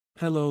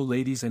Hello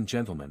ladies and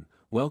gentlemen,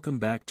 welcome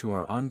back to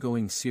our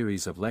ongoing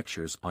series of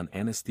lectures on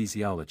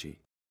anesthesiology.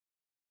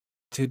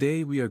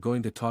 Today we are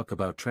going to talk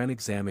about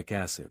tranexamic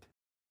acid.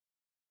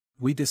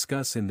 We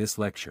discuss in this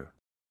lecture: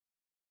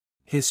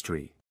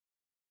 history,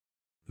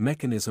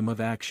 mechanism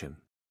of action,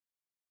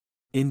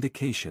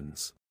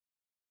 indications,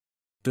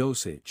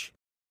 dosage,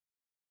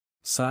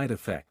 side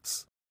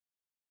effects.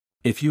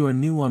 If you are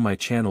new on my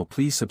channel,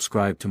 please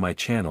subscribe to my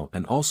channel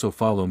and also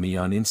follow me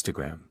on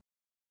Instagram.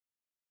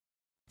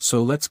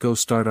 So let's go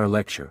start our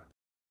lecture.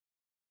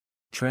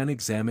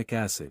 Tranexamic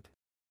acid.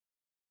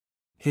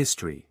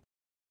 History.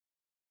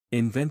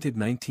 Invented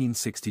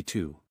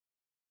 1962.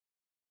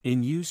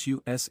 In use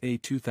USA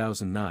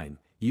 2009,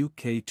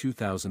 UK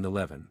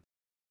 2011.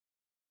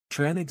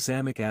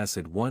 Tranexamic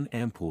acid 1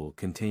 ampoule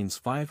contains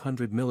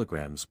 500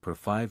 mg per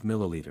 5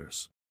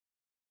 ml.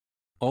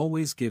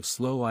 Always give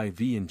slow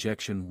IV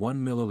injection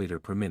 1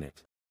 ml per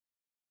minute.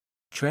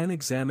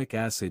 Tranexamic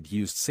acid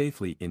used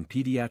safely in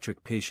pediatric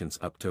patients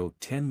up to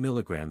 10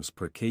 mg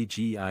per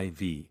kg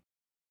IV.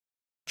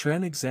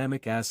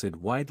 Tranexamic acid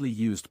widely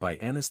used by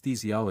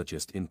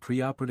anesthesiologists in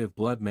preoperative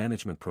blood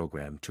management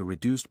program to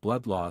reduce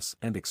blood loss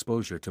and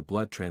exposure to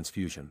blood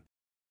transfusion.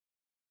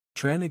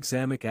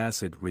 Tranexamic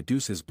acid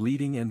reduces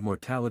bleeding and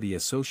mortality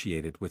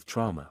associated with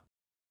trauma.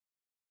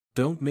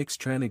 Don't mix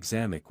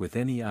tranexamic with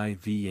any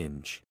IV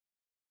inj.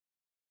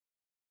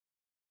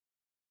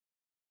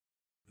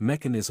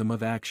 Mechanism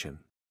of action.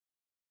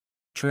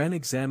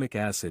 Tranexamic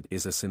acid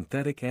is a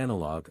synthetic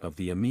analog of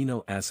the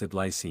amino acid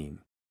lysine.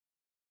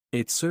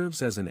 It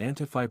serves as an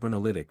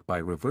antifibrinolytic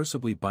by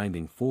reversibly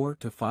binding 4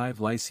 to 5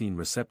 lysine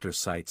receptor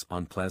sites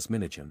on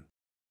plasminogen.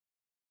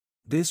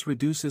 This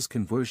reduces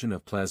conversion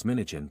of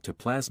plasminogen to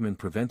plasmin,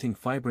 preventing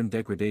fibrin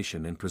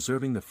degradation and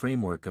preserving the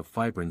framework of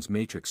fibrin's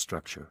matrix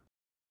structure.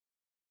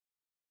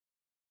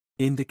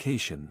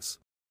 Indications.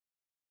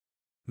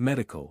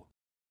 Medical.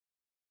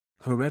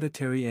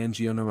 Hereditary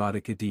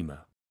angioneurotic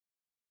edema.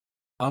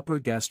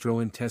 Upper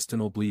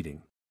gastrointestinal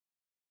bleeding.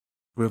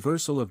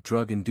 Reversal of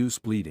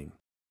drug-induced bleeding.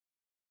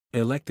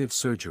 Elective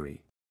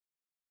surgery.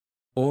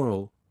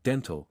 Oral,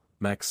 dental,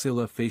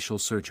 maxillofacial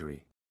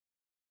surgery.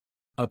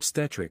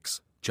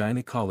 Obstetrics,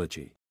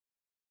 gynecology.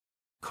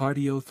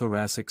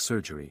 Cardiothoracic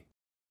surgery.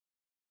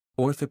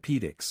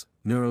 Orthopedics,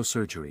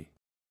 neurosurgery.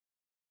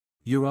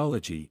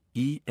 Urology,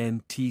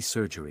 ENT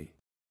surgery.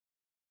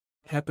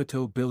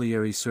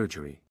 Hepatobiliary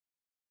surgery.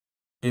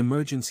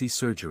 Emergency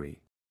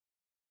surgery.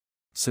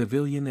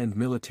 Civilian and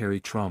military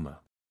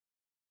trauma.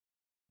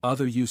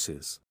 Other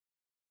uses.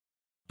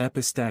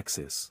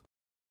 Epistaxis.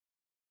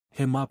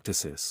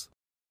 Hemoptysis.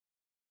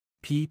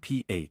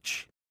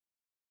 PPH.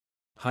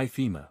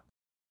 Hyphema.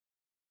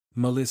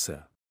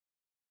 Melissa.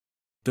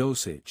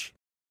 Dosage.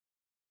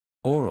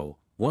 Oral,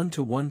 1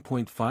 to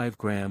 1.5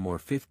 gram or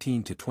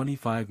 15 to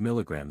 25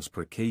 mg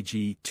per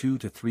kg 2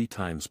 to 3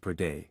 times per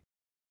day.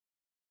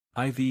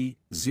 IV,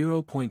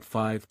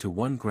 0.5 to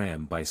 1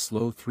 gram by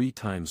slow 3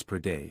 times per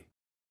day.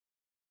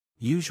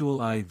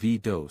 Usual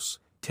IV dose,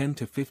 10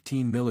 to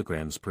 15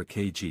 mg per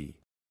kg.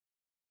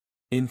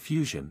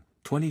 Infusion,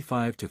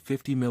 25 to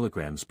 50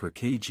 mg per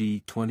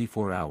kg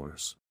 24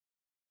 hours.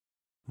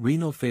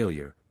 Renal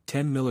failure,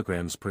 10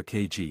 mg per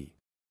kg.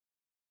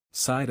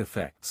 Side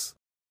effects.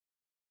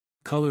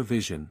 Color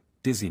vision,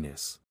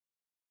 dizziness.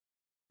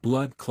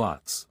 Blood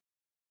clots.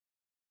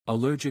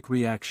 Allergic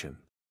reaction.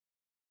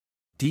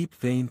 Deep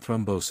vein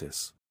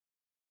thrombosis.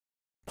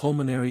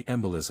 Pulmonary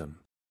embolism.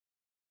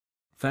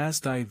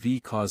 Fast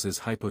IV causes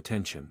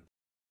hypotension.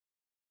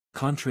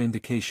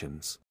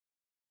 Contraindications.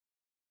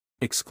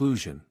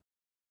 Exclusion.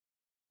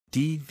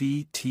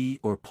 DVT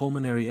or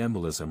pulmonary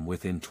embolism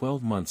within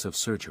 12 months of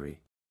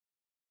surgery.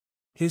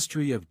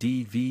 History of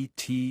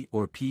DVT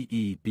or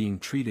PE being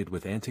treated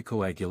with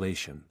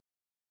anticoagulation.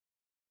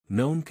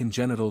 Known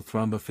congenital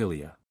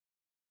thrombophilia.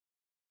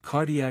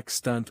 Cardiac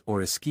stunt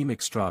or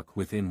ischemic stroke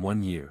within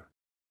 1 year.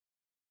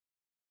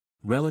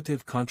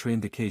 Relative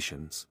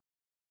contraindications.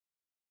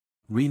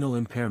 Renal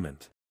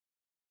impairment.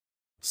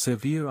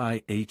 Severe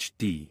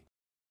IHD.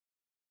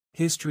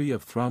 History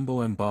of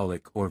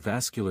thromboembolic or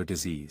vascular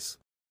disease.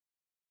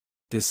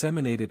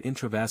 Disseminated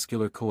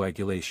intravascular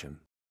coagulation.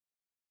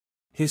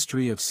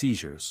 History of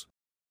seizures.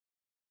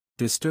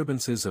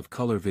 Disturbances of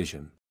color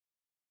vision.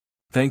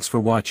 Thanks for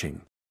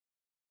watching.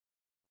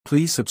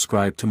 Please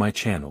subscribe to my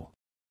channel.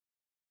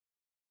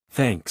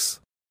 Thanks.